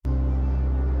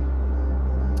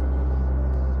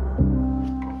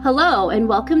Hello, and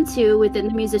welcome to Within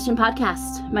the Musician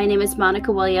Podcast. My name is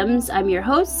Monica Williams. I'm your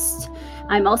host.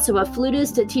 I'm also a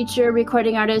flutist, a teacher,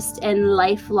 recording artist, and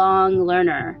lifelong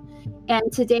learner. And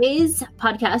today's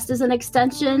podcast is an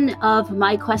extension of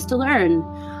my quest to learn.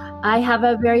 I have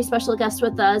a very special guest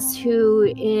with us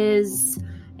who is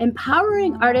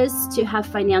empowering artists to have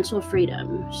financial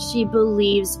freedom. She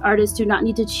believes artists do not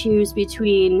need to choose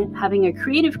between having a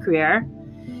creative career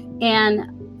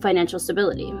and financial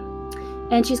stability.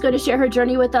 And she's going to share her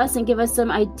journey with us and give us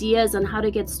some ideas on how to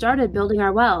get started building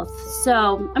our wealth.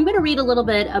 So I'm going to read a little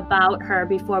bit about her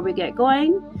before we get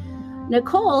going.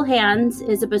 Nicole Hands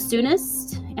is a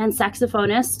bassoonist and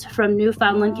saxophonist from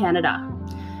Newfoundland, Canada.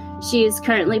 She is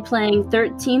currently playing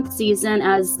 13th season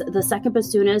as the second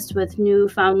bassoonist with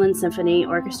Newfoundland Symphony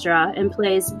Orchestra and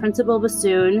plays principal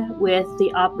bassoon with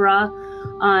the opera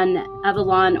on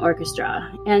Avalon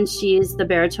Orchestra. And she's the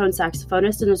baritone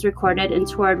saxophonist and has recorded and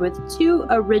toured with 2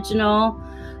 original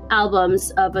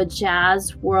albums of a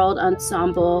jazz world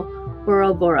ensemble,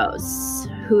 Ouroboros,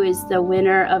 who is the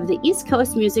winner of the East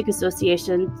Coast Music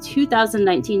Association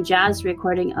 2019 Jazz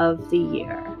Recording of the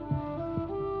Year.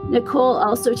 Nicole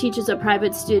also teaches a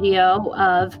private studio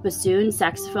of bassoon,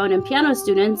 saxophone, and piano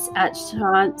students at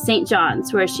St.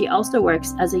 John's, where she also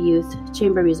works as a youth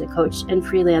chamber music coach and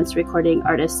freelance recording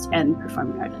artist and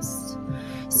performing artist.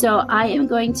 So I am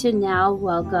going to now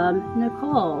welcome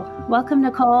Nicole. Welcome,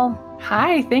 Nicole.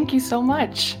 Hi, thank you so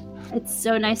much. It's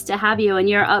so nice to have you. And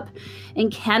you're up in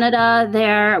Canada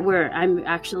there, where I'm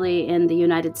actually in the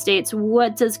United States.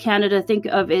 What does Canada think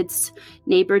of its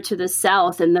neighbor to the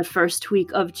south in the first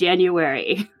week of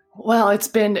January? Well, it's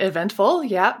been eventful.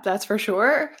 Yeah, that's for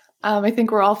sure. I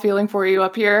think we're all feeling for you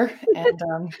up here.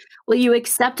 And will you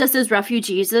accept us as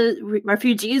refugees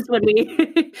when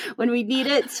we when we need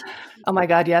it? Oh my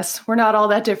God, yes. We're not all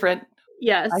that different.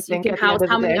 Yes, you can house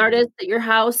how many artists at your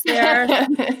house there?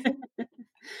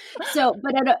 So,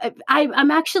 but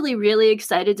I'm actually really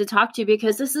excited to talk to you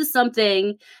because this is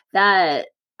something that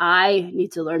I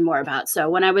need to learn more about. So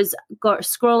when I was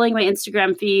scrolling my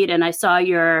Instagram feed and I saw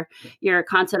your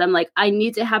content, I'm like, I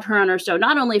need to have her on our show,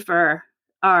 not only for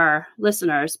our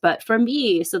listeners, but for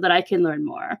me, so that I can learn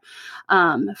more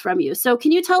from you. So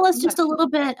can you tell us just a little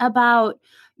bit about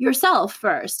yourself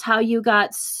first, how you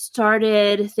got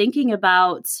started thinking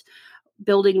about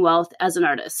building wealth as an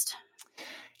artist?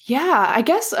 Yeah, I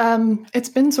guess it's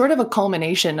been sort of a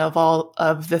culmination of all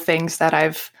of the things that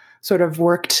I've sort of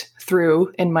worked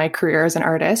through in my career as an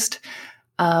artist,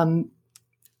 and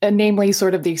namely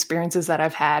sort of the experiences that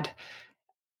I've had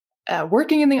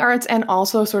working in the arts and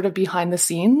also sort of behind the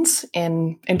scenes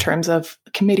in terms of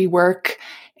committee work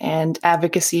and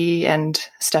advocacy and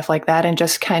stuff like that, and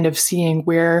just kind of seeing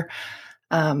where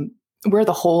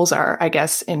the holes are, I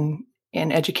guess, in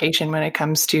education when it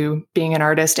comes to being an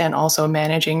artist and also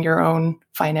managing your own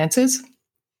finances.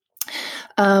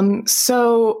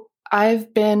 So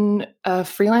I've been a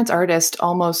freelance artist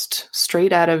almost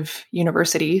straight out of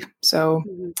university. So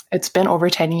it's been over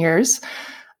 10 years.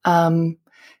 And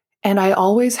I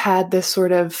always had this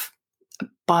sort of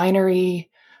binary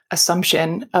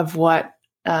assumption of what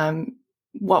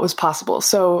was possible.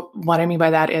 So what I mean by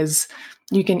that is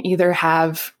you can either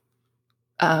have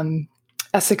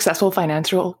a successful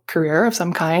financial career of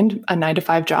some kind, a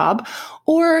 9-to-5 job,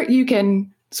 or you can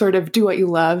sort of do what you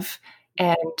love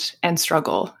and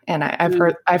struggle. And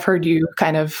I've heard you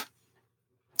kind of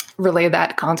relay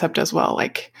that concept as well.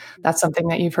 Like that's something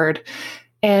that you've heard.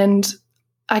 And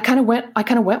I kind of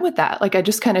went with that. Like I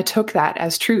just kind of took that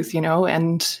as truth,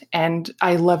 and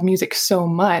I love music so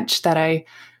much that I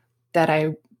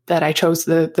chose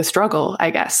the struggle, I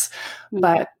guess.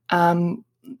 But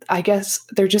I guess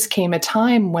there just came a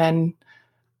time when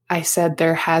I said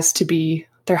there has to be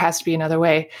another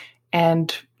way.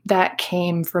 And that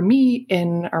came for me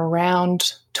in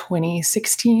around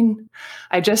 2016.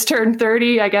 I just turned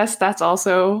 30. I guess that's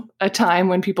also a time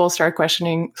when people start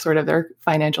questioning sort of their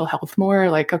financial health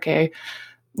more, like, okay,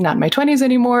 not in my 20s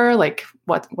anymore. Like,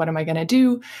 what am I going to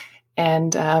do?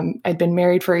 And I'd been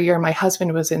married for a year. My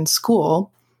husband was in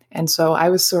school. And so I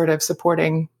was sort of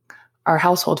supporting our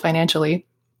household financially.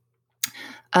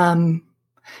 And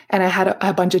I had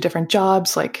a bunch of different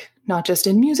jobs, like not just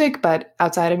in music, but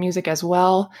outside of music as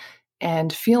well.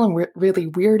 And feeling really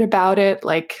weird about it,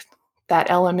 like that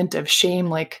element of shame,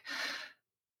 like,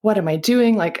 what am I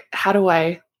doing? Like, how do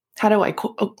I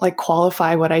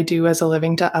qualify what I do as a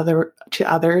living to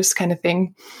others kind of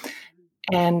thing.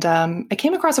 And I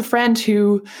came across a friend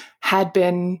who had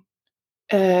been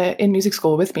in music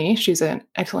school with me. She's an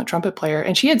excellent trumpet player,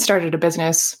 and she had started a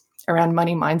business around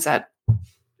money mindset.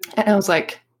 And I was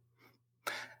like,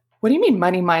 what do you mean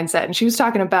money mindset? And she was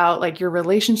talking about like your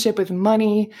relationship with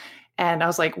money. And I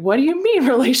was like, what do you mean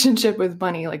relationship with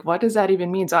money? Like, what does that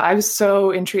even mean? So I was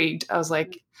so intrigued. I was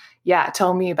like, yeah,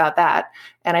 tell me about that.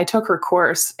 And I took her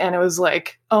course and it was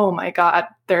like, oh my God,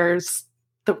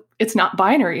 it's not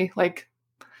binary. Like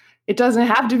it doesn't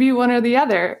have to be one or the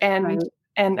other. And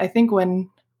I think when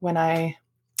I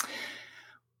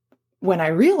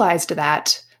realized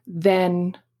that,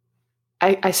 then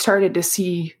I started to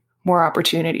see more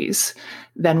opportunities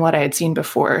than what I had seen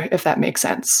before, if that makes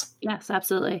sense. Yes,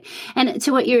 absolutely. And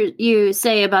to what you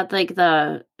say about like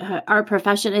the our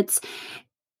profession,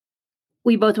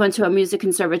 we both went to a music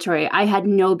conservatory. I had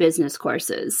no business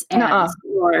courses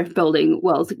or building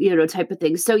wealth, type of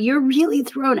things. So you're really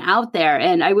thrown out there.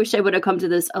 And I wish I would have come to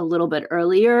this a little bit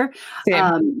earlier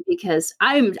because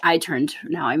I'm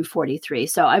 43.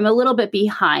 So I'm a little bit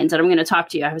behind and I'm going to talk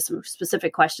to you. I have some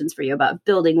specific questions for you about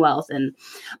building wealth.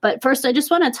 But first, I just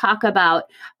want to talk about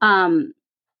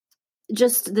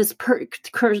just this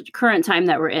current time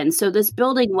that we're in. So this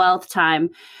building wealth time,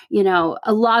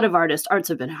 a lot of arts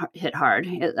have been hit hard,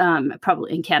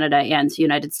 probably in Canada and the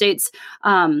United States.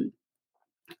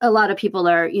 A lot of people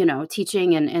are,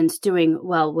 teaching and doing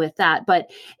well with that.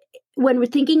 But when we're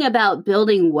thinking about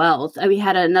building wealth, we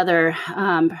had another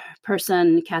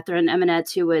person, Catherine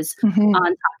Eminette, who was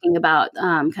on talking about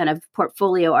kind of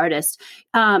portfolio artists.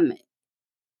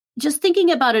 Just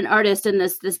thinking about an artist and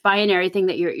this binary thing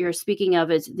that you're speaking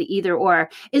of is the either or.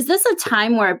 Is this a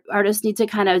time where artists need to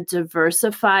kind of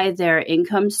diversify their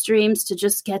income streams to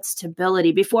just get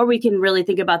stability before we can really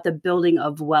think about the building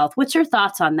of wealth? What's your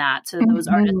thoughts on that to those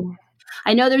artists?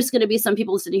 I know there's going to be some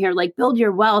people sitting here like, build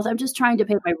your wealth. I'm just trying to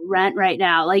pay my rent right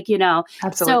now.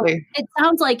 Absolutely. So it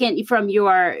sounds like from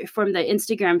the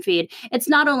Instagram feed, it's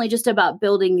not only just about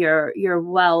building your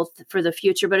wealth for the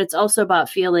future, but it's also about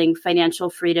feeling financial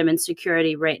freedom and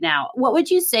security right now. What would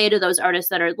you say to those artists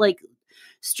that are like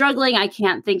struggling? I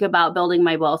can't think about building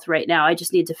my wealth right now. I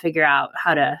just need to figure out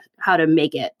how to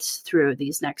make it through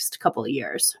these next couple of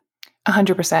years.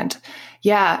 100%.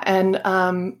 Yeah. And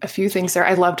a few things there.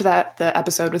 I loved the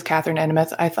episode with Catherine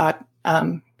Enemeth. I thought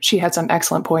she had some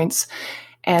excellent points.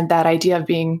 And that idea of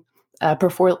being a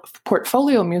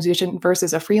portfolio musician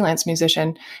versus a freelance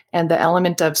musician, and the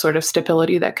element of sort of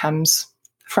stability that comes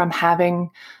from having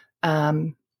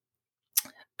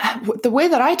the way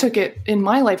that I took it in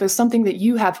my life is something that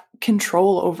you have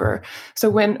control over. So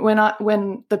when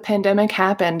the pandemic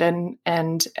happened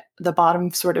and the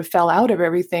bottom sort of fell out of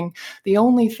everything, the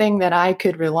only thing that I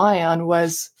could rely on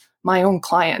was my own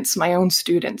clients, my own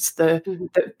students, the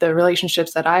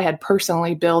relationships that I had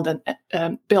personally built and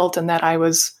that I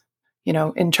was,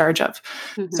 in charge of.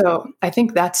 Mm-hmm. So I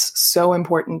think that's so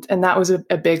important, and that was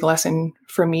a big lesson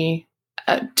for me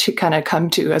to kind of come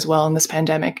to as well in this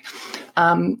pandemic.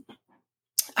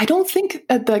 I don't think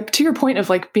to your point of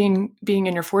like being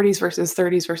in your 40s versus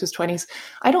 30s versus 20s,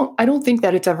 I don't think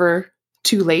that it's ever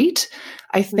too late.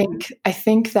 I think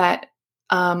that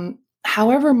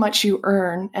however much you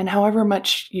earn and however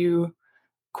much you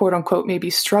quote unquote may be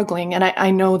struggling, and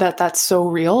I know that that's so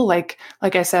real. Like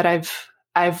I said,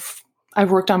 I've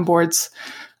worked on boards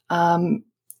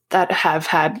that have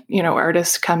had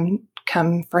artists come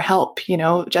for help,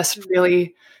 just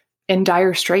really in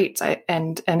dire straits.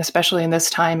 And especially in this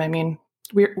time, I mean,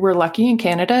 we're lucky in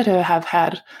Canada to have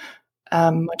had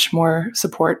much more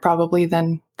support probably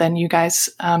than you guys.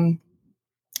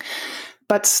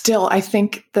 But still, I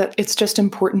think that it's just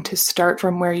important to start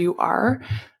from where you are.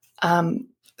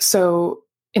 So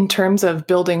in terms of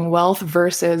building wealth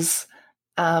versus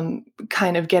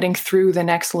kind of getting through the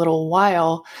next little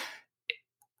while,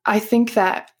 I think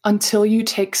that until you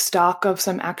take stock of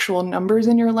some actual numbers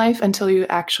in your life, until you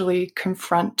actually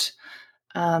confront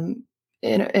in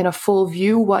a full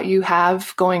view what you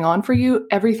have going on for you,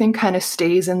 everything kind of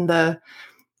stays in the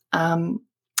kind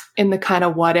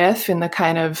of what if, in the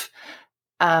kind of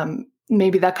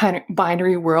maybe that kind of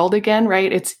binary world again,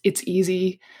 right? It's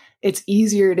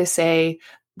easier to say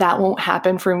that won't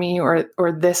happen for me, or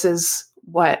this is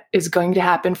what is going to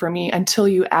happen for me, until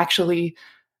you actually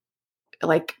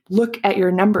like look at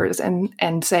your numbers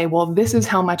and say, well, this is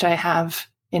how much I have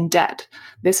in debt.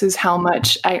 This is how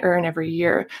much I earn every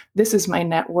year. This is my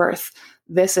net worth.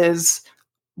 This is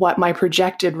what my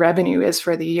projected revenue is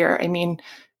for the year. I mean,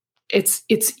 it's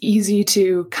easy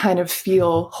to kind of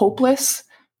feel hopeless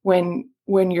when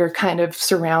you're kind of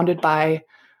surrounded by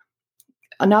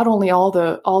not only all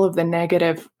of the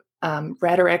negative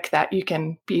rhetoric that you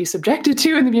can be subjected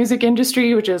to in the music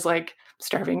industry, which is like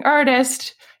starving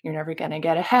artist, you're never going to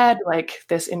get ahead, like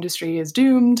this industry is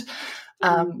doomed.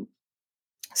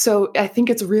 So I think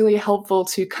it's really helpful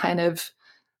to kind of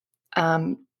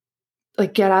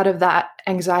like get out of that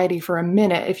anxiety for a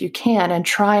minute if you can, and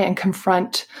try and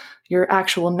confront your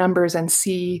actual numbers and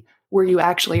see where you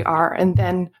actually are. And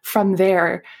then from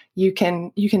there, you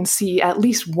can see at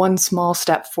least one small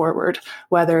step forward,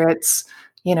 whether it's,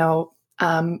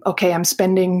 okay, I'm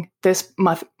spending this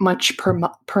much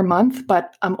per month,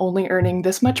 but I'm only earning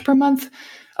this much per month.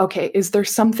 Okay, is there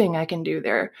something I can do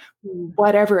there?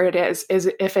 Whatever it is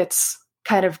if it's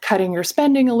kind of cutting your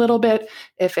spending a little bit,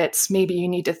 if it's maybe you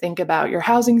need to think about your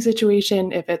housing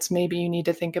situation, if it's maybe you need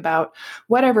to think about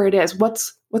whatever it is,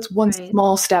 what's one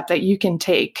small step that you can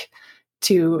take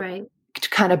to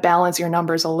kind of balance your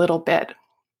numbers a little bit.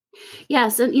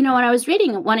 Yes. And, when I was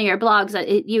reading one of your blogs,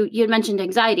 you had mentioned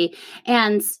anxiety,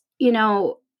 and,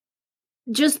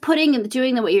 just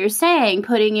doing what you're saying,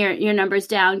 putting your numbers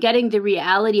down, getting the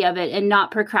reality of it and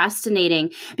not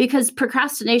procrastinating, because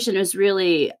procrastination is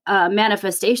really a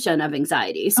manifestation of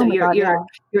anxiety. So you're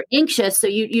anxious. So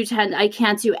you tend, I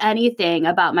can't do anything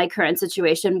about my current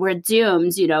situation. We're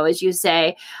doomed, as you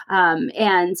say.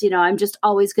 And, I'm just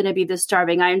always going to be the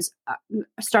starving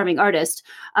artist,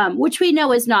 which we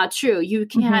know is not true. You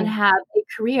can have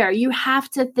a career. You have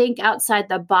to think outside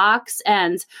the box.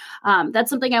 And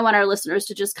that's something I want our listeners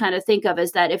to just kind of think of,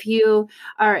 is that if you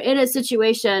are in a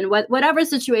situation, whatever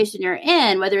situation you're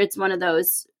in, whether it's one of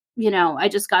those, I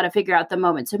just got to figure out the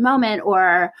moment to moment,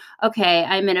 or, okay,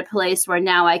 I'm in a place where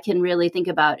now I can really think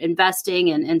about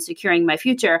investing and securing my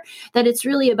future, that it's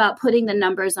really about putting the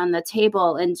numbers on the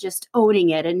table and just owning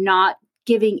it and not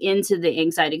giving into the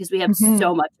anxiety, because we have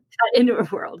so much into our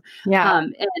world. Yeah.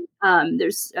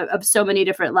 There's of so many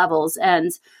different levels,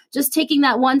 and just taking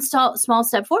that one small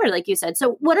step forward, like you said.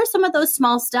 So what are some of those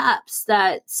small steps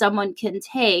that someone can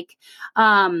take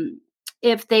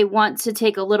if they want to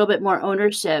take a little bit more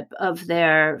ownership of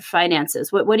their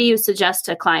finances? What do you suggest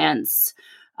to clients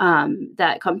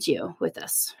that come to you with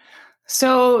this?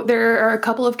 So there are a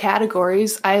couple of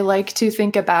categories. I like to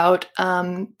think about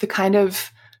the kind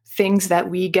of things that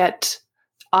we get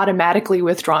automatically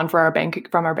withdrawn from our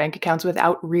bank accounts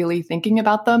without really thinking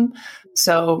about them.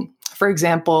 So, for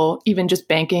example, even just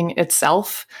banking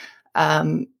itself.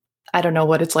 I don't know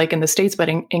what it's like in the States, but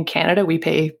in Canada, we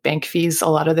pay bank fees a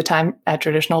lot of the time at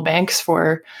traditional banks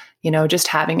for, just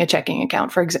having a checking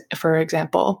account, for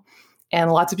example.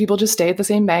 And lots of people just stay at the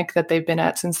same bank that they've been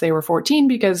at since they were 14,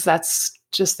 because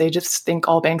they just think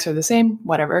all banks are the same,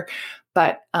 whatever.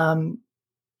 But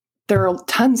there are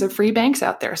tons of free banks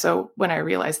out there. So when I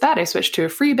realized that, I switched to a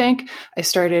free bank. I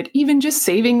started even just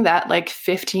saving that like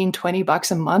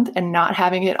 $15-20 a month and not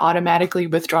having it automatically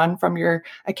withdrawn from your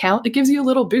account. It gives you a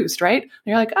little boost, right? And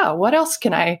you're like, oh, what else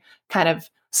can I kind of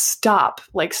stop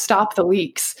the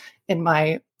leaks in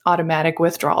my automatic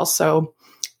withdrawals? So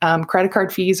credit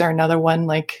card fees are another one.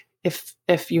 Like if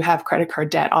you have credit card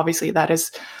debt, obviously that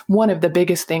is one of the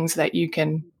biggest things that you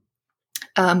can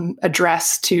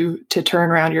address to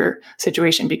turn around your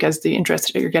situation, because the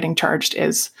interest that you're getting charged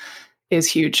is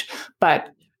huge. But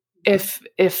if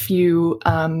you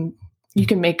you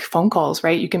can make phone calls,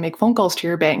 right? You can make phone calls to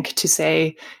your bank to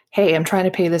say, hey, I'm trying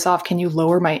to pay this off. Can you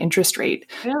lower my interest rate?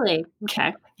 Really?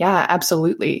 Okay. Yeah,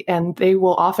 absolutely. And they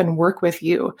will often work with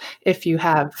you if you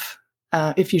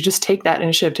just take that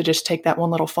initiative to just take that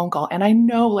one little phone call. And I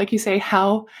know, like you say,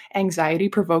 how anxiety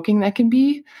provoking that can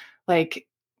be. Like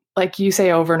you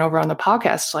say over and over on the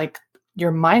podcast, like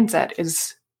your mindset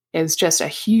is just a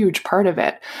huge part of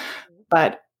it.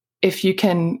 But if you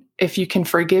can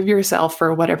forgive yourself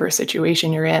for whatever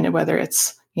situation you're in, whether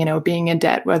it's, being in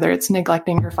debt, whether it's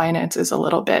neglecting your finances a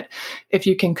little bit, if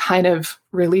you can kind of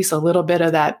release a little bit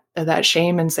of that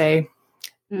shame and say,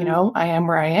 I am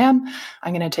where I am,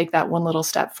 I'm going to take that one little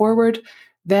step forward,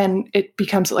 then it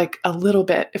becomes like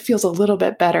it feels a little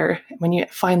bit better when you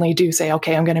finally do say,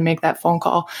 okay, I'm going to make that phone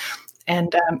call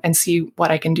and see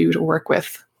what I can do to work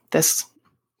with this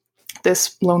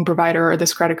loan provider or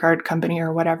this credit card company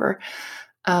or whatever.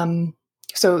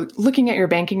 So looking at your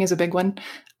banking is a big one.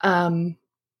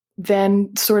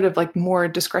 Then sort of like more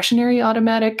discretionary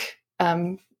automatic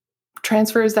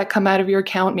transfers that come out of your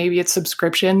account. Maybe it's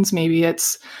subscriptions, maybe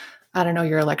it's, I don't know,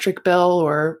 your electric bill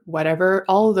or whatever,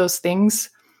 all of those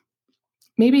things.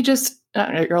 Maybe just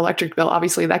your electric bill,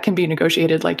 obviously that can be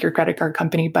negotiated like your credit card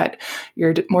company, but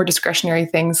your more discretionary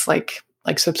things like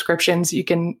subscriptions, you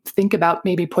can think about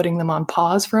maybe putting them on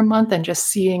pause for a month and just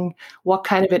seeing what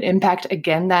kind of an impact,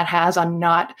 again, that has on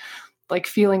not like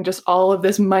feeling just all of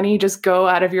this money just go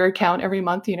out of your account every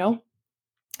month,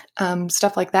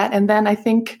 stuff like that. And then I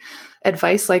think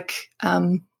advice like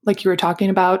you were talking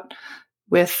about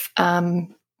with,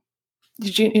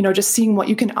 just seeing what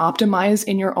you can optimize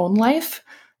in your own life.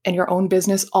 and your own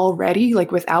business already,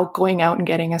 like without going out and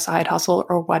getting a side hustle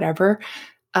or whatever,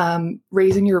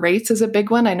 raising your rates is a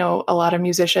big one. I know a lot of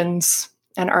musicians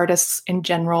and artists in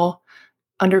general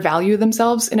undervalue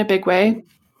themselves in a big way.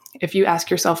 If you ask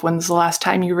yourself, when's the last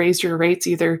time you raised your rates,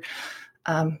 either,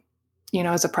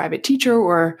 as a private teacher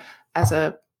or as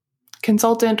a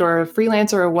consultant or a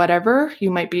freelancer or whatever,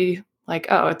 you might be like,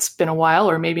 oh, it's been a while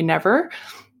or maybe never.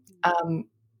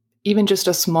 Even just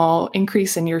a small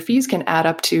increase in your fees can add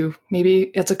up to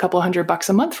maybe it's a couple $100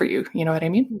 a month for you. You know what I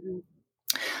mean?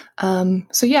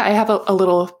 So yeah, I have a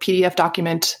little PDF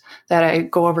document that I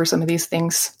go over some of these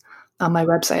things on my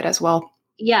website as well.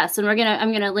 Yes, and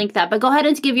I'm gonna link that. But go ahead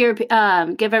and give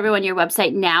everyone your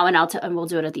website now, and we'll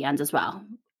do it at the end as well.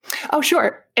 Oh,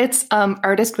 sure. It's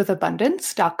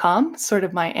artistwithabundance.com, sort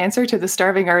of my answer to the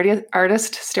starving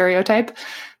artist stereotype.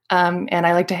 And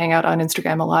I like to hang out on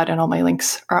Instagram a lot, and all my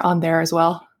links are on there as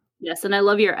well. Yes, and I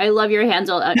love your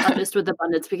handle at Artist with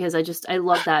Abundance, because I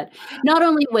love that, not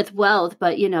only with wealth,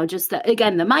 but just the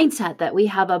mindset that we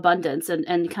have abundance,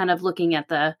 and kind of looking at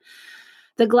the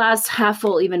glass half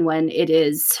full, even when it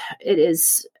is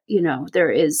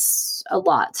there is a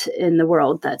lot in the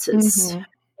world that is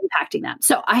impacting that.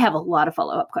 So I have a lot of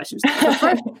follow-up questions. So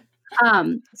first,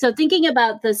 so thinking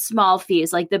about the small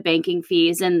fees, like the banking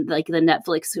fees and like the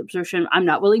Netflix subscription, I'm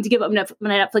not willing to give up my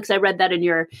Netflix. I read that in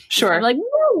your, sure. I'm like,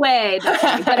 no way. But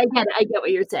I get what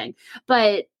you're saying.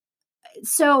 But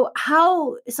so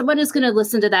how someone is going to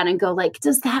listen to that and go like,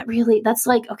 that's like,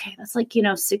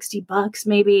 $60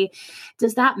 maybe.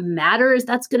 Does that matter? Is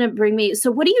that's going to bring me?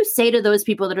 So what do you say to those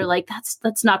people that are like,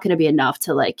 that's not going to be enough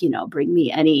to bring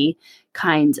me any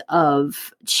kind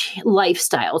of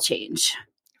lifestyle change?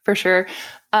 For sure.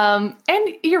 And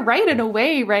you're right in a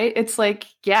way, right? It's like,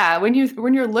 yeah, when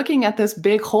you're looking at this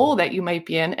big hole that you might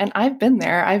be in, and I've been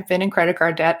there, I've been in credit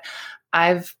card debt.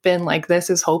 I've been like, this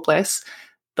is hopeless.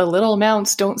 The little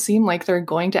amounts don't seem like they're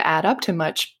going to add up to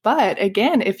much. But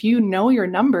again, if you know your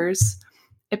numbers,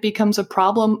 it becomes a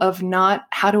problem of not,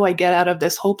 how do I get out of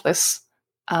this hopeless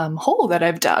hole that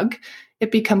I've dug?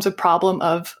 It becomes a problem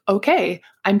of, okay,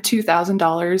 I'm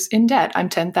 $2,000 in debt. I'm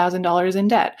 $10,000 in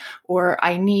debt, or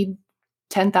I need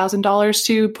 $10,000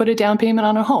 to put a down payment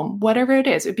on a home, whatever it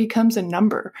is, it becomes a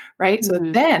number, right? So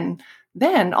then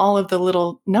all of the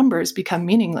little numbers become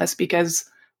meaningless, because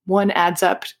one adds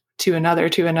up to another,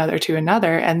 to another, to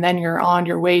another. And then you're on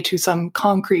your way to some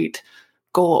concrete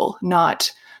goal,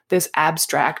 not this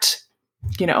abstract,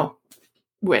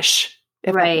 wish.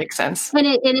 If that makes sense. And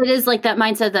it is like that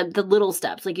mindset that the little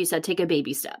steps, like you said, take a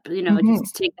baby step,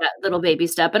 just take that little baby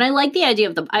step. And I like the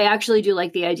idea I actually do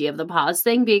like the idea of the pause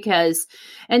thing, because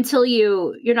until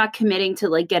you're not committing to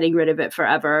like getting rid of it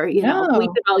forever, we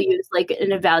could all use like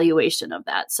an evaluation of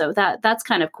that. So that's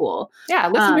kind of cool. Yeah.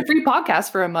 Listen to free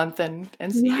podcasts for a month and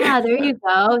see. Yeah, there you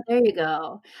go. There you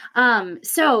go.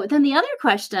 So then the other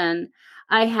question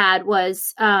I had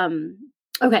was,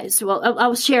 okay, so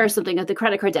I'll share something of the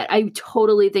credit card debt. I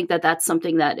totally think that that's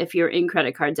something that if you're in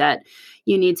credit card debt,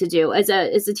 you need to do. As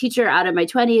a teacher out of my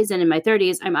 20s and in my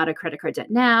 30s, I'm out of credit card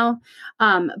debt now.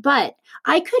 But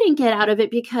I couldn't get out of it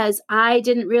because I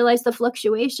didn't realize the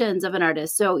fluctuations of an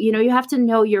artist. So, you have to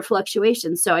know your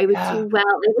fluctuations. So I would do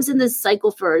well. It was in this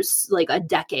cycle for like a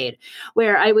decade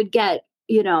where I would get,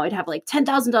 I'd have like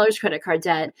 $10,000 credit card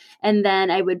debt, and then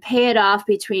I would pay it off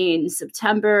between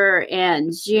September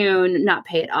and June, not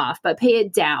pay it off, but pay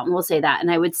it down. We'll say that. And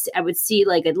I would see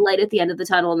like a light at the end of the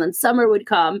tunnel, and then summer would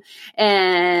come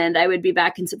and I would be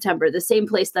back in September, the same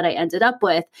place that I ended up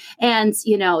with. And,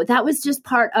 that was just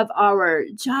part of our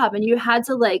job. And you had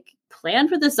to like plan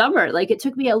for the summer. Like it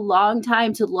took me a long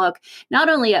time to look not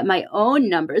only at my own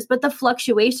numbers, but the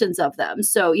fluctuations of them.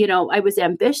 So, I was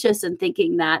ambitious in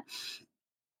thinking that,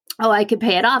 I could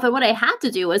pay it off. And what I had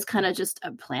to do was kind of just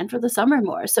plan for the summer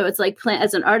more. So it's like plan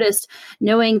as an artist,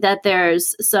 knowing that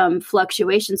there's some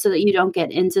fluctuation so that you don't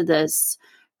get into this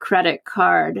credit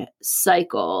card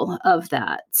cycle of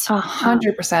that.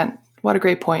 100%. What a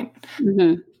great point.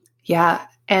 Mm-hmm. Yeah.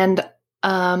 And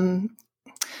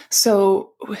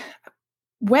so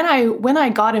when I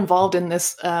got involved in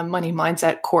this money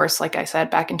mindset course, like I said,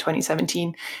 back in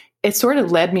 2017, it sort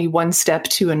of led me one step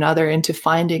to another into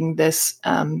finding this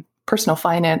personal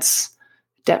finance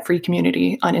debt-free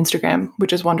community on Instagram,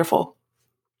 which is wonderful.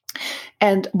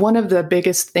 And one of the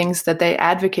biggest things that they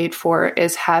advocate for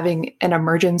is having an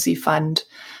emergency fund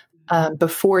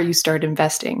before you start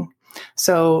investing.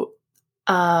 So,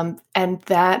 and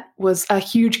that was a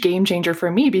huge game changer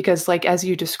for me because, like, as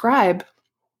you describe,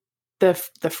 the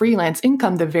freelance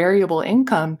income, the variable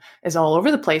income is all over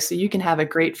the place. So you can have a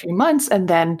great few months and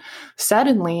then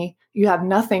suddenly you have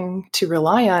nothing to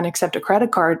rely on except a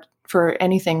credit card for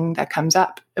anything that comes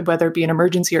up, whether it be an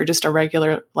emergency or just a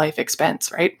regular life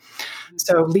expense, right?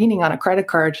 So leaning on a credit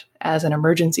card as an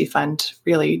emergency fund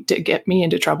really did get me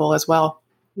into trouble as well.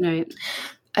 Right.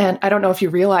 And I don't know if you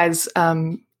realize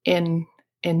in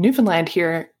Newfoundland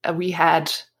here, we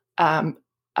had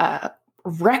a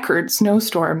record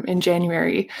snowstorm in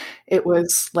January. It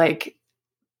was like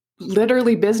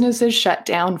literally businesses shut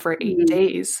down for 8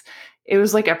 days. It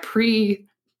was like a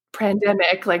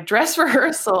pre-pandemic like dress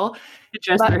rehearsal.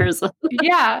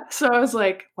 Yeah. So I was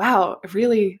like, wow, I'm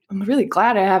really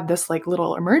glad I have this like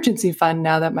little emergency fund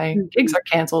now that my gigs are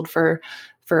canceled for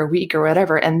a week or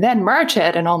whatever. And then March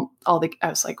hit and I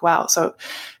was like, wow. So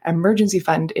emergency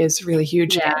fund is really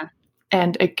huge. Yeah.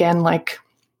 And again, like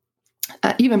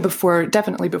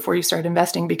definitely before you start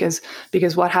investing, because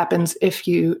what happens if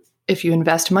you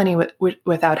invest money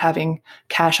without having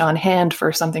cash on hand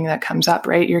for something that comes up,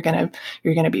 right? You're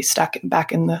gonna be stuck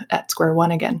back at square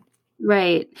one again.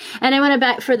 Right. And I want to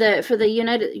back for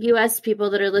the US people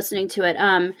that are listening to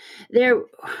it. There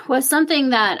was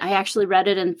something that I actually read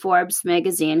it in Forbes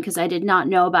magazine because I did not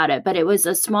know about it, but it was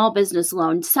a small business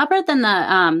loan separate than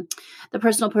the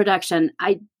personal production.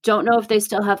 I don't know if they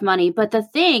still have money, but the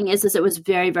thing is it was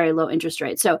very, very low interest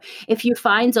rate. So if you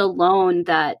find a loan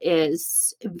that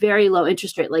is very low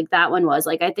interest rate, like that one was,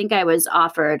 like, I think I was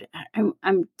offered,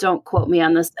 don't quote me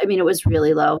on this. I mean, it was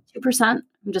really low, 2%.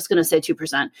 I'm just going to say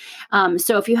 2%.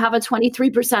 So if you have a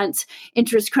 23%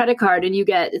 interest credit card and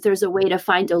there's a way to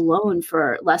find a loan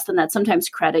for less than that. Sometimes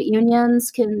credit unions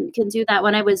can do that.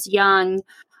 When I was young,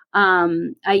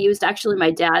 I used actually my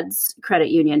dad's credit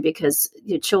union because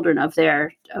the children of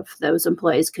those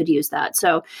employees could use that.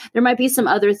 So there might be some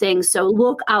other things. So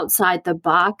look outside the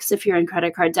box if you're in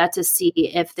credit card debt to see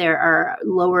if there are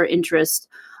lower interest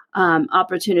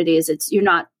opportunities. You're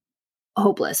not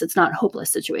hopeless. It's not a hopeless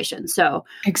situation. So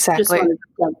exactly. Just wanted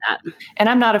to plug that. And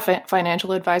I'm not a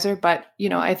financial advisor, but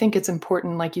I think it's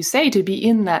important, like you say, to be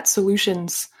in that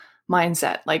solutions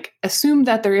mindset. Like assume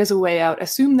that there is a way out,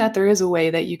 assume that there is a way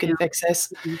that you can fix this.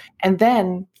 Mm-hmm. And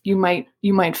then you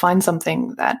might find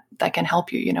something that can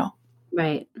help you,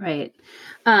 Right.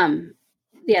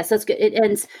 Yes, that's good.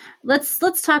 And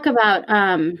let's talk about,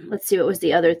 let's see, what was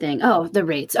the other thing? Oh, the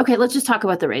rates. Okay. Let's just talk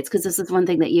about the rates, because this is one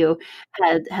thing that you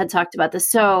had talked about this.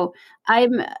 So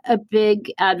I'm a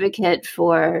big advocate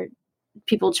for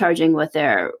people charging what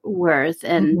they're worth.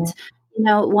 And,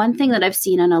 one thing that I've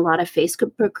seen on a lot of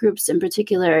Facebook groups in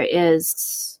particular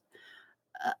is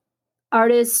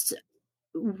artists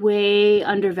way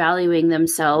undervaluing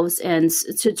themselves and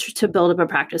to build up a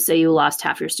practice. Say you lost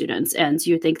half your students and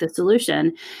you think the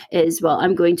solution is, well,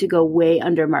 I'm going to go way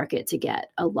under market to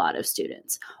get a lot of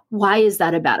students. Why is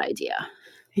that a bad idea?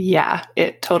 Yeah,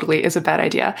 it totally is a bad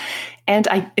idea. And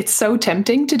it's so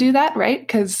tempting to do that, right?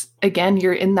 Because again,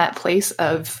 you're in that place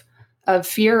of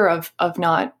fear of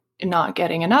not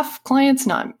getting enough clients,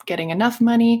 not getting enough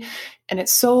money. And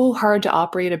it's so hard to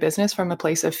operate a business from a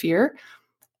place of fear.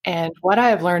 And what I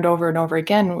have learned over and over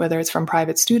again, whether it's from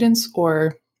private students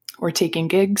or taking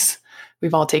gigs,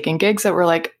 we've all taken gigs that we're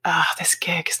like, this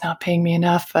gig is not paying me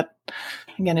enough, but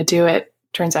I'm going to do it.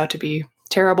 Turns out to be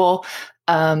terrible.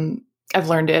 I've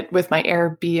learned it with my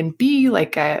Airbnb,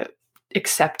 like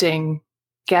accepting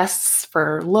guests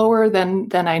for lower than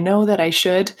I know that I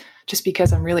should, just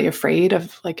because I'm really afraid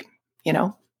of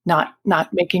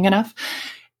not making enough,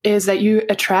 is that you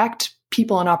attract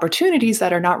people and opportunities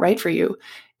that are not right for you.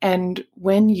 And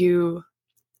when you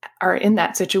are in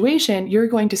that situation, you're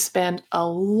going to spend a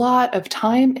lot of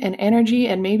time and energy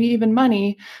and maybe even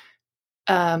money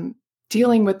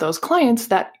dealing with those clients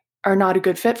that are not a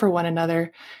good fit for one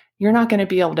another. You're not going to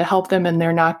be able to help them, and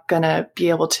they're not going to be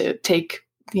able to take,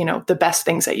 the best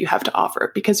things that you have to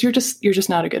offer, because you're just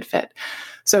not a good fit.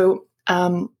 So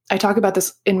I talk about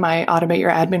this in my Automate Your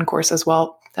Admin course as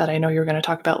well, that I know you're going to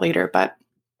talk about later, but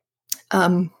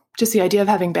just the idea of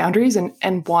having boundaries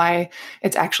and why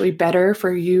it's actually better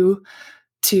for you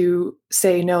to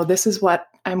say, no, this is what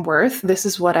I'm worth. This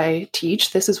is what I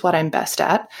teach. This is what I'm best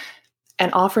at,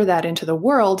 and offer that into the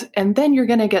world. And then you're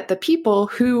going to get the people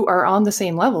who are on the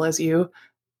same level as you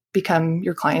become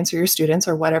your clients or your students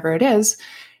or whatever it is.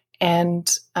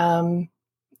 And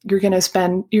you're going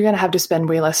to have to spend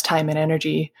way less time and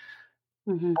energy.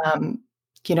 Mm-hmm.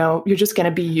 You're just going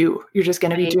to be you. You're just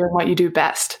going to be doing what you do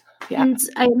best. Yeah. And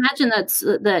I imagine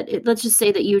that let's just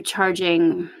say that you're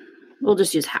charging we'll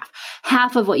just use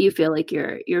half of what you feel like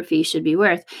your fee should be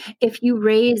worth. If you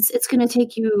raise, it's going to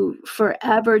take you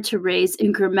forever to raise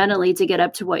incrementally to get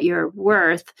up to what you're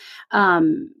worth,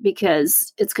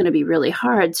 because it's going to be really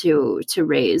hard to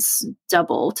raise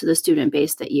double to the student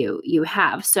base that you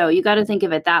have. So you got to think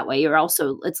of it that way. You're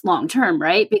also, it's long term,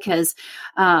 right? Because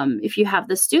if you have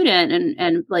the student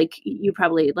and like you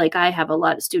probably, like I have a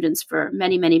lot of students for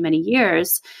many, many, many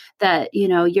years, that, you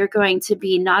know, you're going to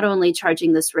be not only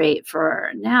charging this rate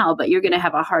for now, but you're going to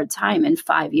have a hard time in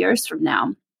 5 years from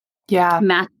now. Yeah.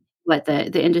 Match what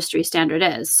the industry standard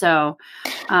is. So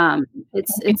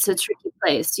it's a tricky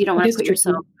place. You don't want to put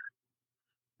yourself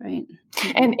right.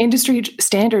 And industry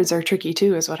standards are tricky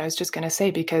too, is what I was just going to say,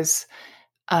 because,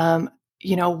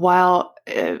 you know, while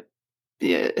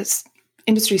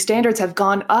industry standards have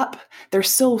gone up, they're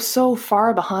still so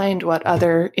far behind what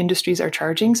other industries are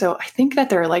charging. So I think that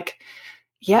they're like,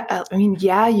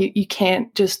 you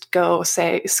can't just go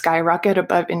say skyrocket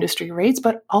above industry rates,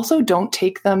 but also don't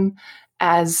take them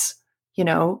as, you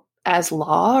know, as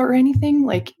law or anything.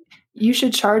 Like, you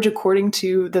should charge according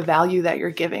to the value that you're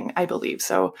giving, I believe.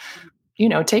 So, you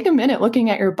know, take a minute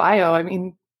looking at your bio. I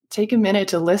mean, take a minute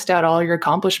to list out all your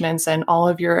accomplishments and all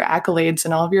of your accolades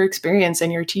and all of your experience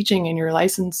and your teaching and your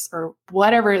license or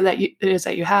whatever it is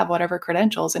that you have, whatever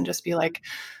credentials, and just be like,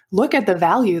 look at the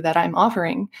value that I'm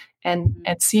offering and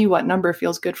see what number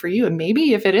feels good for you. And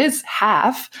maybe if it is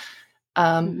half,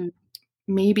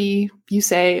 maybe you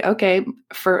say, okay,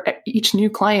 for each new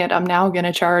client, I'm now going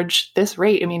to charge this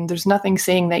rate. I mean, there's nothing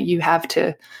saying that you have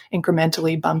to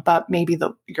incrementally bump up maybe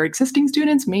your existing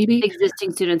students,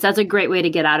 Existing students. That's a great way to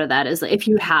get out of that, is if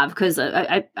you have, because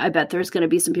I bet there's going to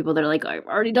be some people that are like, I've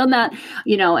already done that.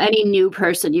 You know, any new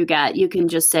person you get, you can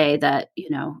just say that, you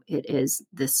know,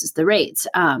 this is the rate.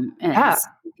 And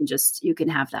you can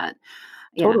have that.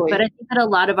 Yeah, totally. But I think that a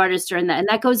lot of artists are in that, and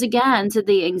that goes again to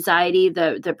the anxiety,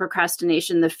 the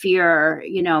procrastination, the fear,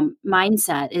 you know,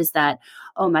 mindset, is that,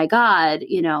 oh my God,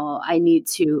 you know, I need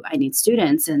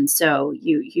students. And so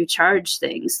you charge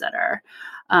things that are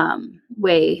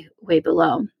way, way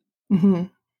below. Mm-hmm.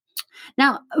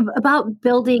 Now, about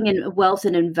building and wealth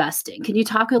and investing, can you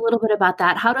talk a little bit about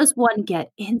that? How does one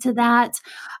get into that?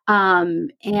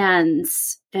 And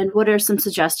what are some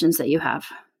suggestions that you have?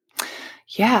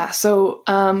 Yeah. So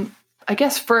I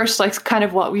guess first, like kind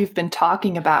of what we've been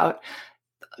talking about,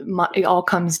 it all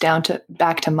comes down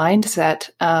back to mindset.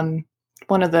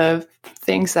 One of the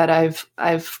things that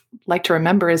I've like to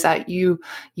remember is that you'll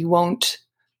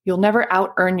never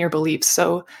out earn your beliefs.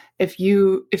 So if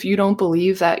you don't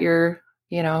believe that you're,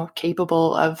 you know,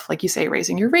 capable of, like you say,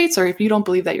 raising your rates, or if you don't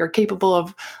believe that you're capable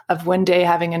of one day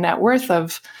having a net worth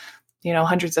of, you know,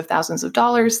 hundreds of thousands of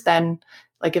dollars, then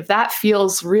like, if that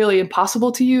feels really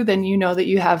impossible to you, then you know that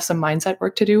you have some mindset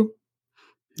work to do.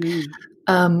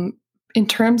 In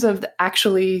terms of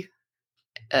actually,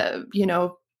 you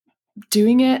know,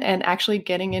 doing it and actually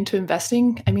getting into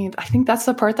investing, I mean, I think that's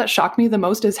the part that shocked me the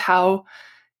most, is how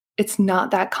it's not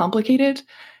that complicated.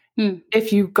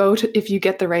 If you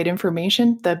get the right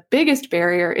information. The biggest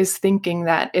barrier is thinking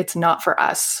that it's not for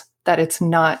us, that it's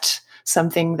not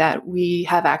something that we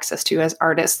have access to as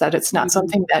artists, that it's not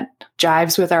something that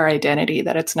jives with our identity,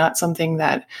 that it's not something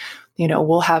that, you know,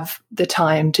 we'll have the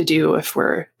time to do if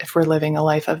we're living a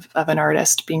life of an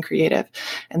artist being creative.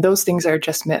 And those things are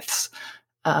just myths.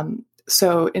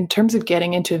 So in terms of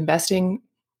getting into investing,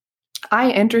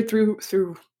 I entered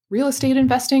through real estate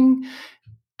investing,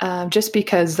 just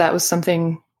because that was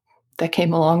something that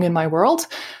came along in my world.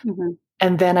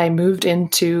 And then I moved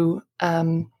into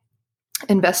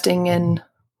investing in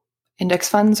index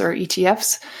funds or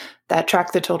ETFs that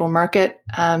track the total market,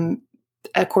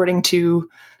 according to,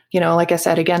 you know, like I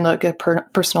said, again, look at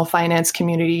personal finance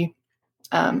community,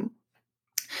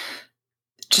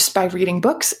 just by reading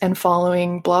books and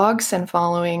following blogs and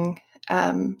following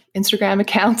Instagram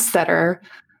accounts that are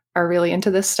really into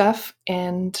this stuff.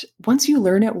 And once you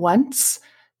learn it once,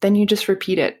 then you just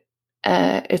repeat it.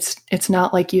 It's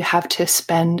not like you have to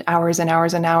spend hours and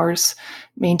hours and hours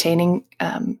maintaining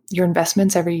your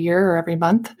investments every year or every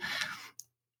month.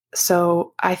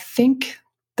 So I think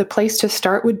the place to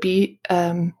start would be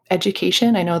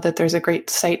education. I know that there's a great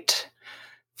site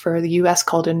for the US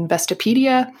called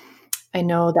Investopedia. I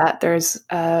know that there's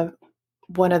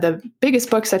one of the biggest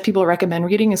books that people recommend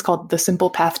reading is called The Simple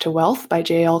Path to Wealth by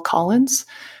J.L. Collins,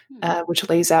 which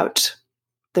lays out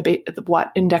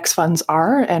what index funds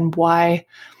are and why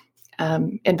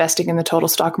investing in the total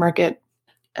stock market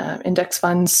index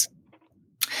funds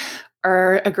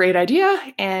are a great idea.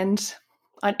 And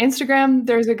on Instagram,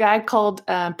 there's a guy called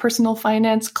Personal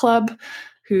Finance Club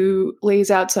who lays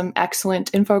out some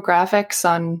excellent infographics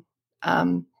on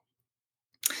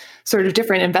sort of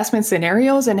different investment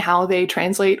scenarios and how they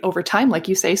translate over time, like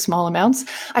you say, small amounts.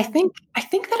 I think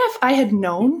that if I had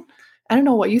known, I don't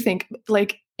know what you think,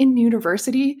 like in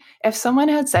university, if someone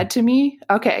had said to me,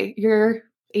 okay, you're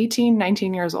 18,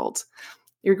 19 years old,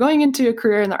 you're going into a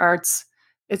career in the arts,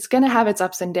 it's going to have its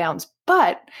ups and downs.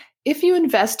 But if you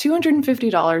invest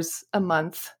 $250 a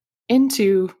month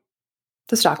into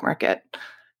the stock market,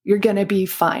 you're going to be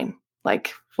fine.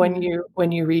 Like when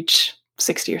you reach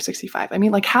 60 or 65. I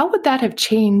mean, like, how would that have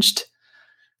changed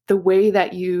the way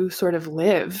that you sort of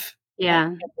live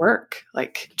and work?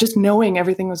 Like just knowing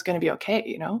everything was going to be okay,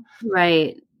 you know?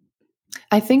 Right.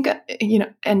 I think,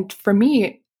 and for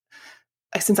me,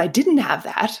 since I didn't have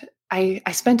that, I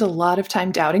spent a lot of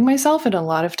time doubting myself and a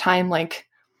lot of time like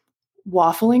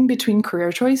waffling between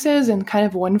career choices and kind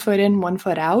of one foot in, one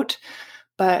foot out.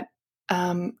 But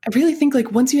I really think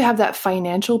like once you have that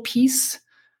financial piece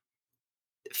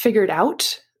figured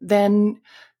out, then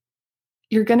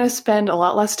you're going to spend a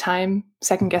lot less time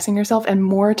second guessing yourself and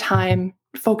more time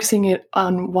focusing it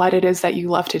on what it is that you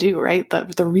love to do, right?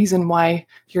 The reason why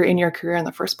you're in your career in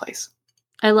the first place.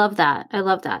 I love that. I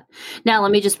love that. Now,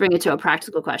 let me just bring it to a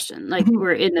practical question. Like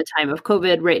we're in the time of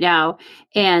COVID right now,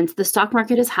 and the stock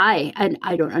market is high, and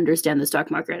I don't understand the stock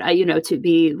market.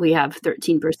 We have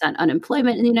 13%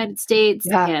 unemployment in the United States,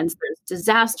 and there's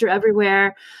disaster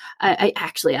everywhere. I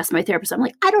actually asked my therapist, I'm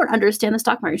like, I don't understand the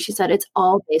stock market. She said, it's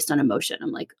all based on emotion.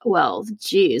 I'm like, well,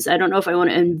 geez, I don't know if I want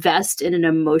to invest in an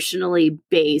emotionally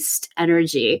based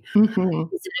energy.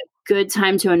 Mm-hmm. Is it a good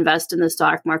time to invest in the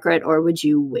stock market, or would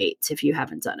you wait if you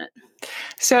haven't done it?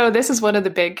 So this is one of the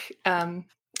big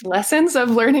lessons of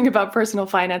learning about personal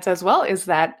finance as well, is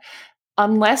that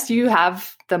unless you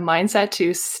have the mindset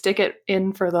to stick it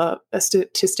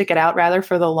out rather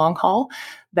for the long haul,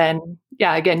 then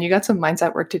again, you got some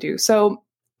mindset work to do. So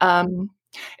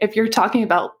if you're talking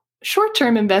about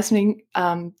short-term investing,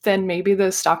 then maybe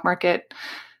the stock market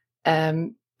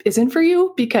isn't for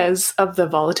you because of the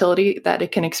volatility that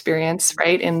it can experience,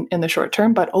 right, in the short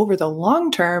term. But over the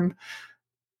long term,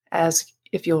 as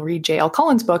if you'll read J.L.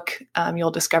 Collins' book,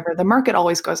 you'll discover the market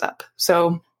always goes up.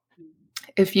 So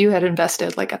if you had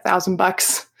invested like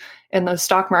 $1,000 in the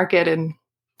stock market in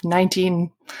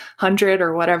 1900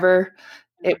 or whatever,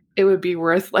 it would be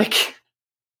worth like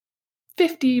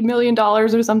 $50 million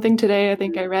or something today, I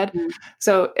think I read.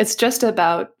 So it's just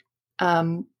about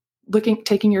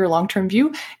taking your long-term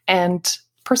view. And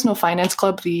Personal Finance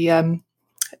Club, the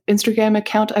Instagram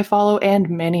account I follow, and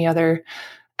many other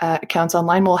accounts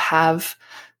online will have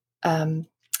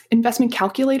investment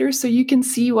calculators, so you can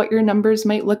see what your numbers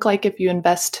might look like if you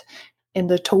invest in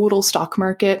the total stock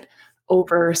market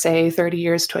over, say, 30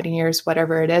 years, 20 years,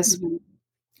 whatever it is,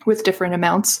 with different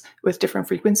amounts, with different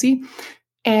frequency.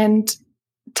 And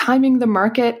timing the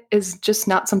market is just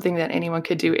not something that anyone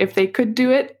could do. If they could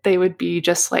do it, they would be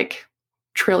just like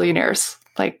trillionaires.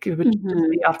 Like it would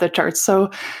just be off the charts. So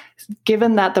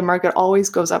given that the market always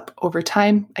goes up over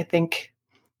time, I think,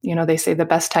 they say the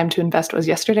best time to invest was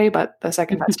yesterday, but the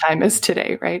second best time is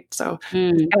today, right? So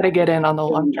you got to get in on the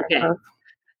long term. Okay.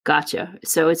 Gotcha.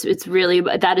 So it's really,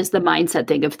 that is the mindset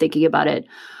thing of thinking about it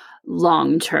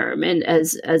long term, and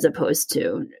as opposed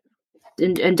to,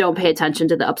 and don't pay attention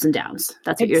to the ups and downs.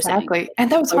 That's what you're saying. Exactly.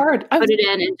 And that was hard. Put it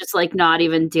in and just like not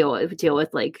even deal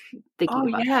with like thinking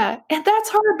about it. And that's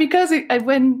hard because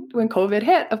when COVID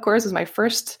hit, of course, it was my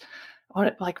first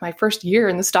year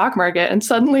in the stock market, and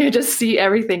suddenly I just see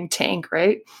everything tank,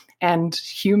 right? And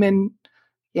human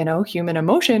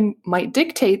emotion might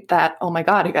dictate that, oh my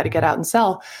God, I got to get out and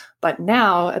sell. But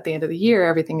now at the end of the year,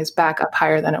 everything is back up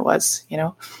higher than it was,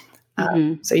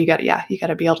 so you got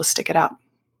to be able to stick it out.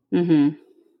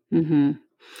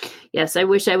 Yes, I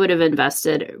wish I would have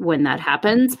invested when that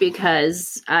happens,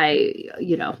 because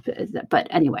but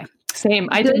anyway. Same.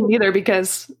 I didn't either,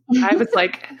 because I was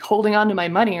like holding on to my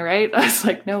money, right? I was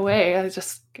like, no way.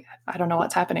 I don't know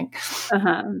what's happening.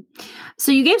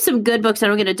 So you gave some good books,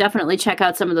 and I'm going to definitely check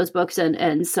out some of those books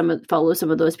and follow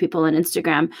some of those people on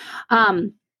Instagram.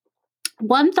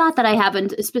 One thought that I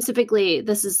haven't specifically,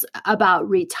 this is about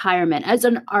retirement as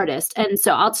an artist. And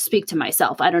so I'll speak to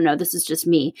myself. I don't know. This is just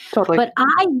me. Totally. But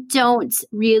I don't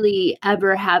really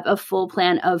ever have a full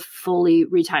plan of fully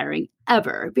retiring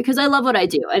ever, because I love what I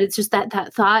do. And it's just that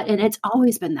thought. And it's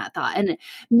always been that thought. And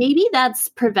maybe that's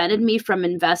prevented me from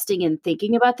investing and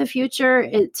thinking about the future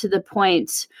to the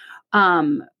point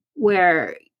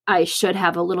where I should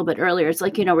have a little bit earlier. It's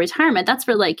like, retirement, that's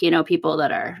for like, people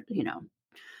that are,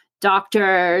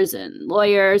 doctors and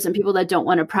lawyers and people that don't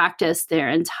want to practice their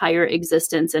entire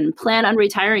existence and plan on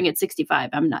retiring at 65.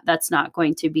 That's not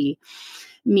going to be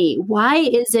me. Why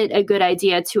is it a good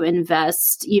idea to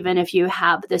invest, even if you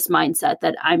have this mindset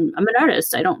that I'm an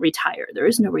artist, I don't retire? There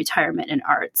is no retirement in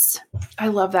arts. I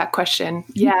love that question.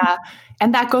 Yeah.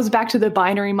 And that goes back to the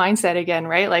binary mindset again,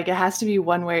 right? Like it has to be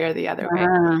one way or the other way.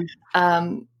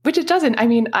 Which it doesn't. I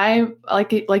mean, I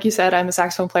like you said, I'm a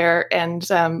saxophone player, and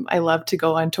I love to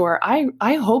go on tour.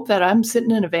 I hope that I'm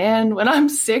sitting in a van when I'm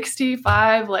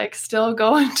 65, like still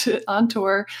going on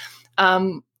tour.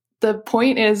 The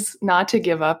point is not to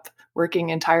give up working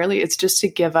entirely. It's just to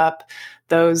give up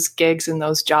those gigs and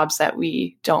those jobs that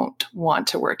we don't want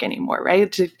to work anymore,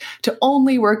 right? To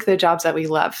only work the jobs that we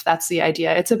love. That's the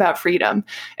idea. It's about freedom.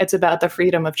 It's about the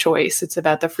freedom of choice. It's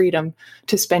about the freedom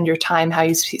to spend your time how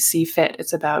you see fit.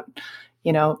 It's about,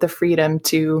 the freedom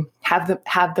to have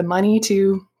the money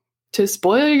to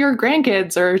spoil your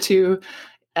grandkids, or to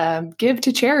give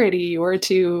to charity, or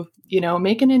to,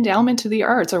 make an endowment to the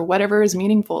arts, or whatever is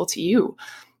meaningful to you.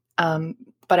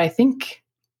 But I think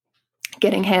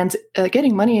getting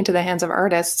money into the hands of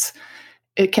artists,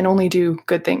 it can only do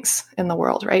good things in the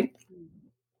world, right?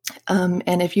 And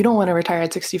if you don't want to retire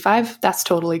at 65, that's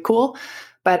totally cool.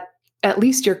 But at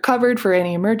least you're covered for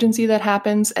any emergency that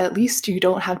happens. At least you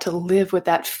don't have to live with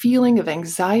that feeling of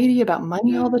anxiety about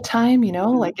money all the time.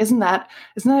 Like, isn't that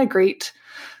a great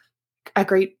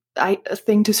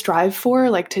thing to strive for?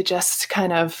 Like, to just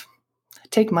kind of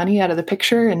take money out of the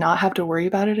picture and not have to worry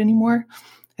about it anymore.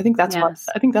 I think that's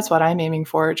what I'm aiming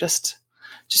for. Just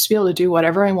to be able to do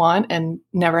whatever I want and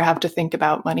never have to think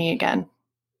about money again.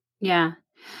 Yeah,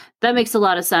 that makes a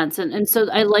lot of sense. And so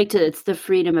I liked it. It's the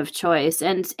freedom of choice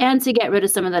and to get rid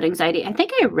of some of that anxiety. I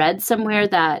think I read somewhere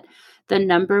that the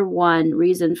number one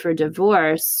reason for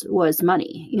divorce was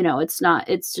money.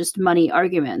 It's just money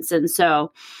arguments. And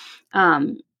so,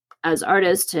 as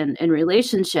artists and in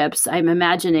relationships, I'm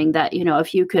imagining that,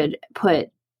 if you could put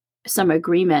some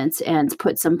agreements and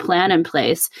put some plan in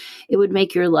place, it would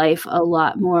make your life a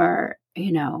lot more,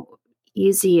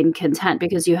 easy and content,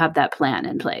 because you have that plan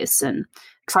in place. And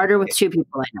it's harder with two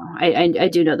people. I know. I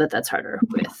do know that that's harder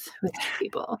with two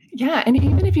people. Yeah. And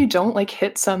even if you don't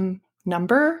hit some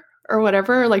number or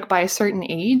whatever, by a certain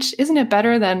age, isn't it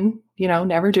better than,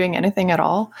 never doing anything at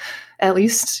all? At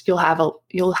least you'll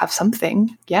have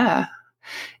something. Yeah.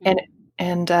 And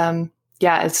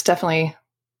it's definitely,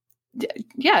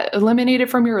 eliminate it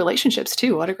from your relationships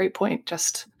too. What a great point.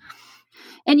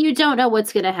 And you don't know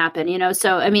what's going to happen,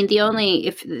 so, I mean,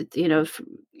 if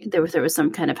there was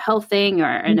some kind of health thing or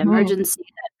an emergency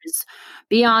that is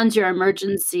beyond your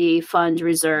emergency fund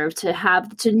reserve,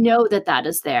 to know that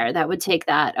is there, that would take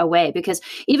that away. Because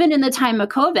even in the time of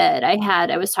COVID,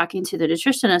 I was talking to the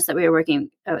nutritionist that we were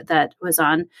working, that was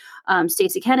on,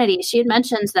 Stacey Kennedy. She had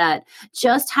mentioned that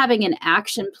just having an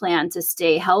action plan to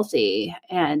stay healthy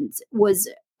and was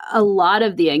a lot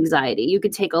of the anxiety. You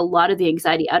could take a lot of the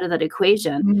anxiety out of that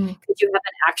equation because you have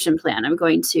an action plan. I'm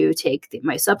going to take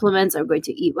my supplements. I'm going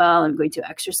to eat well. I'm going to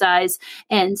exercise.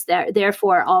 And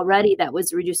therefore, already that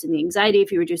was reducing the anxiety.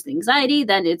 If you reduce the anxiety,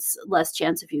 then it's less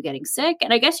chance of you getting sick.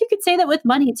 And I guess you could say that with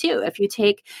money too. If you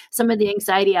take some of the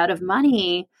anxiety out of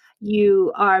money,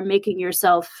 you are making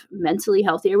yourself mentally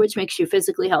healthier, which makes you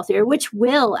physically healthier, which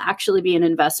will actually be an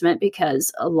investment,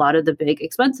 because a lot of the big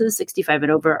expenses, 65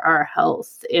 and over, are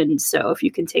health. And so if you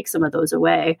can take some of those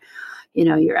away,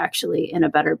 you're actually in a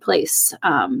better place.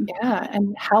 Yeah.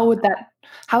 And how would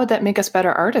that make us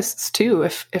better artists too,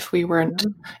 if we weren't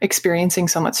experiencing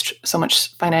so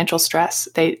much financial stress?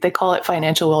 They call it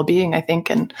financial well-being, I think,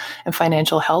 and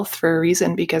financial health for a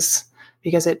reason, because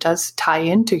it does tie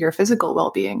into your physical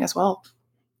well-being as well.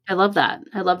 I love that.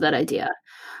 I love that idea.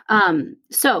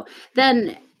 So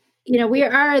then, we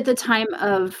are at the time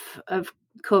of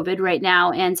COVID right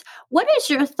now. And what is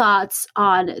your thoughts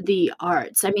on the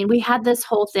arts? I mean, we had this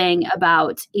whole thing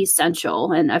about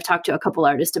essential, and I've talked to a couple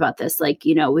artists about this,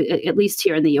 at least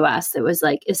here in the US, it was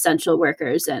essential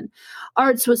workers, and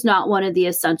arts was not one of the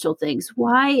essential things.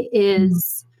 Why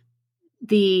is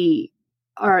the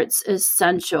arts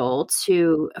essential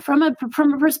from a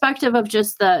perspective of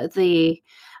just the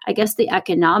I guess the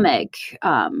economic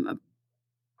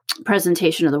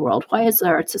presentation of the world? Why is the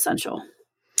arts essential?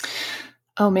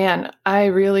 Oh man, I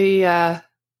really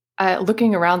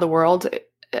looking around the world,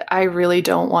 I really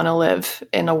don't want to live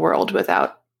in a world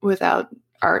without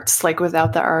arts,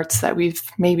 without the arts that we've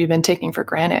maybe been taking for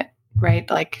granted, right?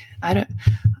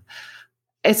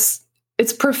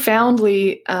 It's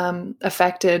profoundly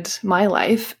affected my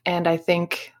life, and I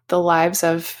think the lives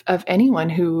of anyone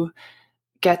who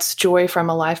gets joy from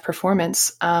a live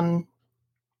performance.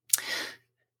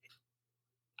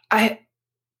 I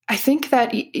I think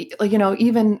that,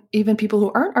 even people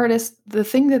who aren't artists, the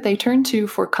thing that they turn to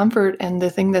for comfort and the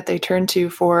thing that they turn to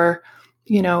for,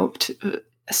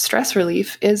 stress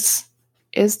relief is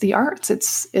the arts.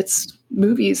 It's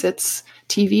movies, it's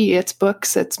TV, it's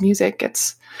books, it's music,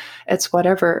 it's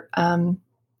whatever. I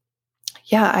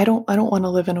don't want to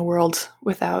live in a world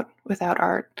without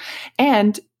art.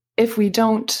 And if we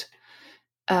don't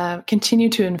continue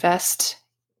to invest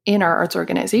in our arts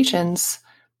organizations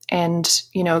and,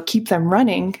 keep them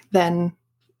running, then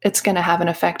it's going to have an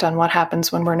effect on what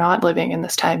happens when we're not living in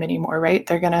this time anymore, right?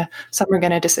 Some are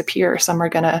going to disappear. Some are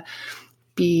going to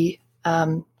be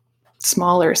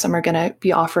smaller. Some are going to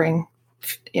be offering,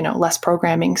 less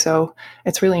programming. So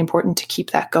it's really important to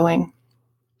keep that going.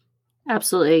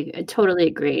 Absolutely. I totally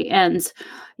agree. And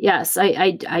yes,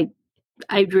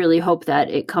 I really hope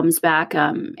that it comes back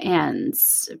and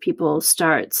people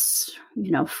start,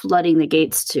 flooding the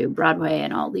gates to Broadway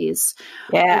and all these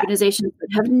organizations that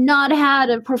have not had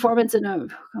a performance in oh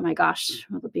my gosh,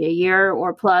 it'll be a year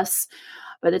or plus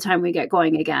by the time we get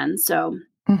going again. So,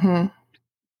 tell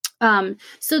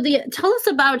us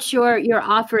about your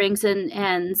offerings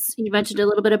and you mentioned a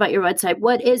little bit about your website.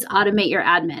 What is Automate Your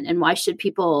Admin and why should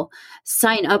people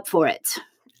sign up for it?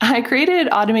 I created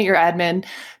Automate Your Admin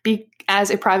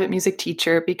as a private music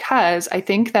teacher because I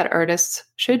think that artists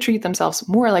should treat themselves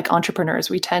more like entrepreneurs.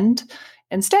 We tend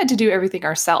instead to do everything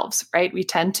ourselves, right? We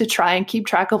tend to try and keep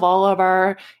track of all of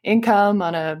our income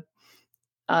on a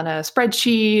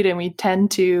spreadsheet, and we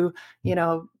tend to,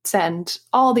 send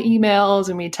all the emails,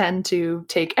 and we tend to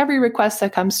take every request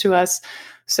that comes to us.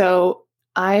 So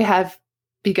I have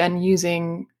begun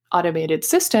using automated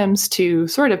systems to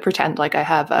sort of pretend like I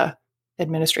have a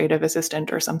administrative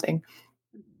assistant or something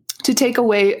to take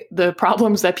away the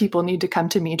problems that people need to come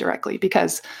to me directly.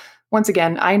 Because once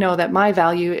again, I know that my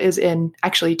value is in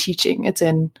actually teaching. It's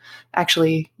in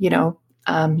actually,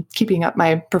 keeping up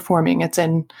my performing. It's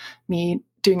in me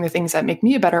doing the things that make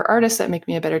me a better artist, that make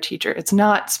me a better teacher. It's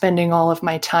not spending all of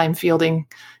my time fielding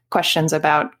questions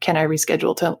about, can I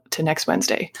reschedule to next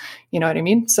Wednesday? You know what I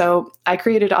mean? So I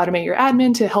created Automate Your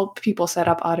Admin to help people set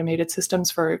up automated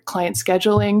systems for client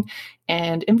scheduling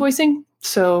and invoicing.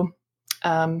 So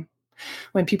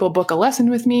when people book a lesson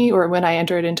with me or when I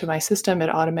enter it into my system, it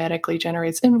automatically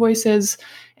generates invoices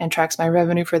and tracks my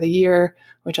revenue for the year,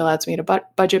 which allows me to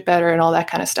budget better and all that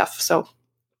kind of stuff. So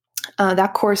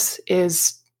that course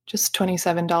is just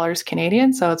 $27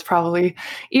 Canadian. So it's probably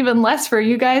even less for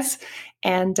you guys.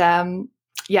 And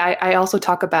I also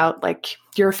talk about like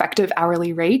your effective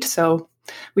hourly rate. So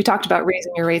we talked about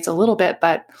raising your rates a little bit,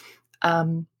 but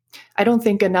I don't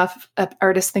think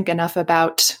artists think enough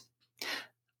about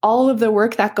all of the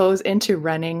work that goes into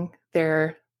running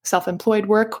their self-employed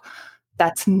work.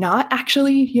 That's not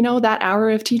actually, that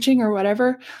hour of teaching or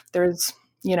whatever. There's,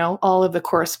 all of the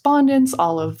correspondence,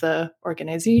 all of the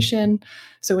organization.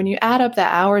 So when you add up the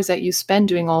hours that you spend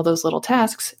doing all those little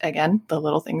tasks, again, the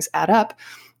little things add up,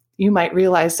 you might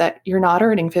realize that you're not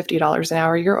earning $50 an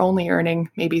hour. You're only earning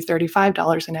maybe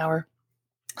 $35 an hour.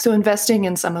 So investing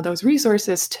in some of those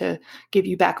resources to give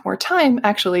you back more time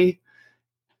actually,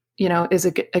 is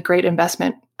a great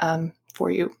investment for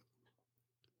you.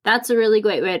 That's a really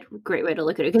great way to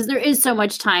look at it, because there is so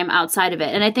much time outside of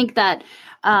it. And I think that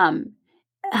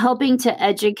helping to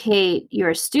educate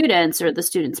your students or the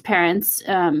students' parents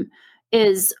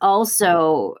is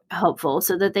also helpful,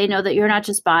 so that they know that you're not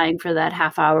just buying for that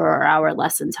half hour or hour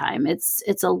lesson time. It's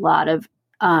a lot of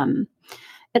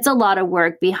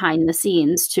work behind the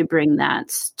scenes to bring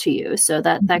that to you, so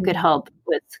that could help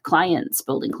with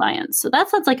building clients. So that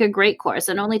sounds like a great course,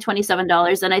 and only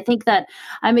 $27. And I think that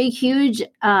I'm a huge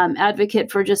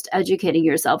advocate for just educating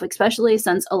yourself, especially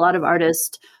since a lot of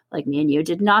artists like me and you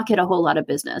did not get a whole lot of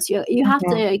business. You have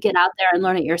to get out there and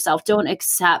learn it yourself. Don't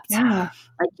accept,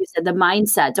 like you said, the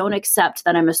mindset. Don't accept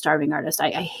that I'm a starving artist.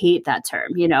 I hate that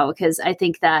term, because I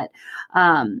think that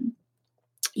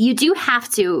you do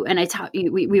have to, and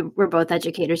we're both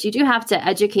educators. You do have to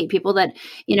educate people that,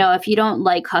 if you don't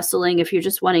like hustling, if you're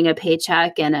just wanting a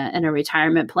paycheck and a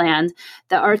retirement plan,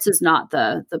 the arts is not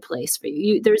the place for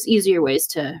you. There's easier ways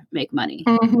to make money.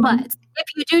 But if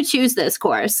you do choose this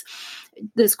course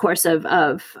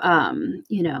of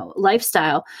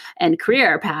lifestyle and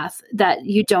career path, that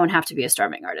you don't have to be a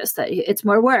starving artist, that it's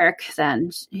more work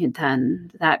than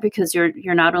that, because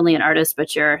you're not only an artist,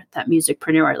 but you're that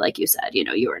musicpreneur, like you said.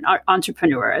 You're an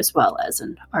entrepreneur as well as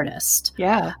an artist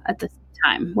at the same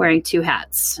time, wearing two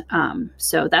hats.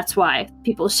 So that's why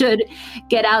people should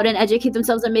get out and educate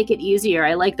themselves and make it easier.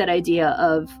 I like that idea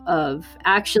of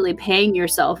actually paying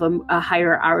yourself a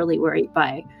higher hourly rate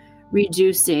by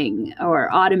reducing or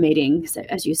automating,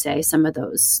 as you say, some of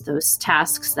those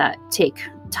tasks that take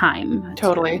time.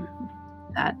 Totally.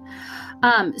 That.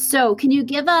 So can you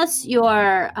give us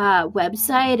your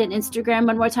website and Instagram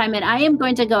one more time? And I am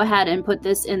going to go ahead and put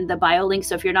this in the bio link.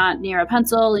 So if you're not near a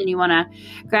pencil and you want to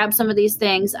grab some of these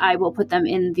things, I will put them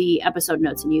in the episode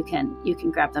notes and you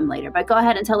can grab them later. But go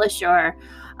ahead and tell us your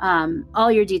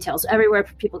all your details, everywhere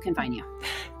people can find you.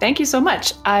 Thank you so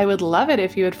much. I would love it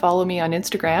if you would follow me on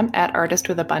Instagram at Artist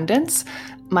with Abundance.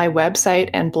 My website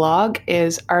and blog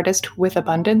is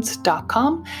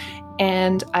artistwithabundance.com.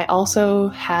 And I also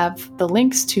have the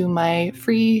links to my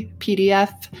free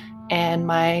PDF and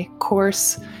my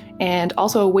course, and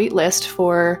also a wait list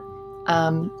for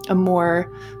a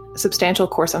more substantial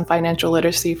course on financial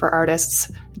literacy for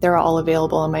artists. They're all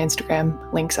available on my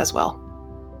Instagram links as well.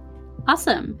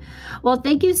 Awesome. Well,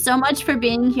 thank you so much for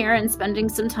being here and spending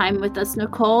some time with us,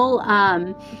 Nicole.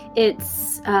 It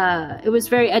was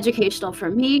very educational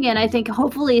for me, and I think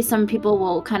hopefully some people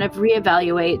will kind of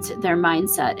reevaluate their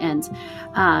mindset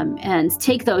and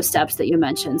take those steps that you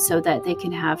mentioned so that they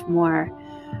can have more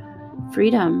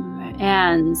freedom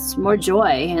and more joy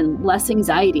and less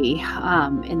anxiety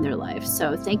in their life.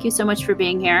 So thank you so much for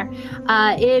being here.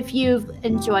 If you've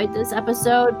enjoyed this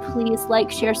episode, please like,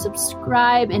 share,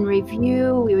 subscribe, and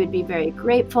review. We would be very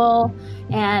grateful.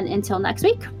 And until next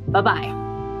week, bye-bye.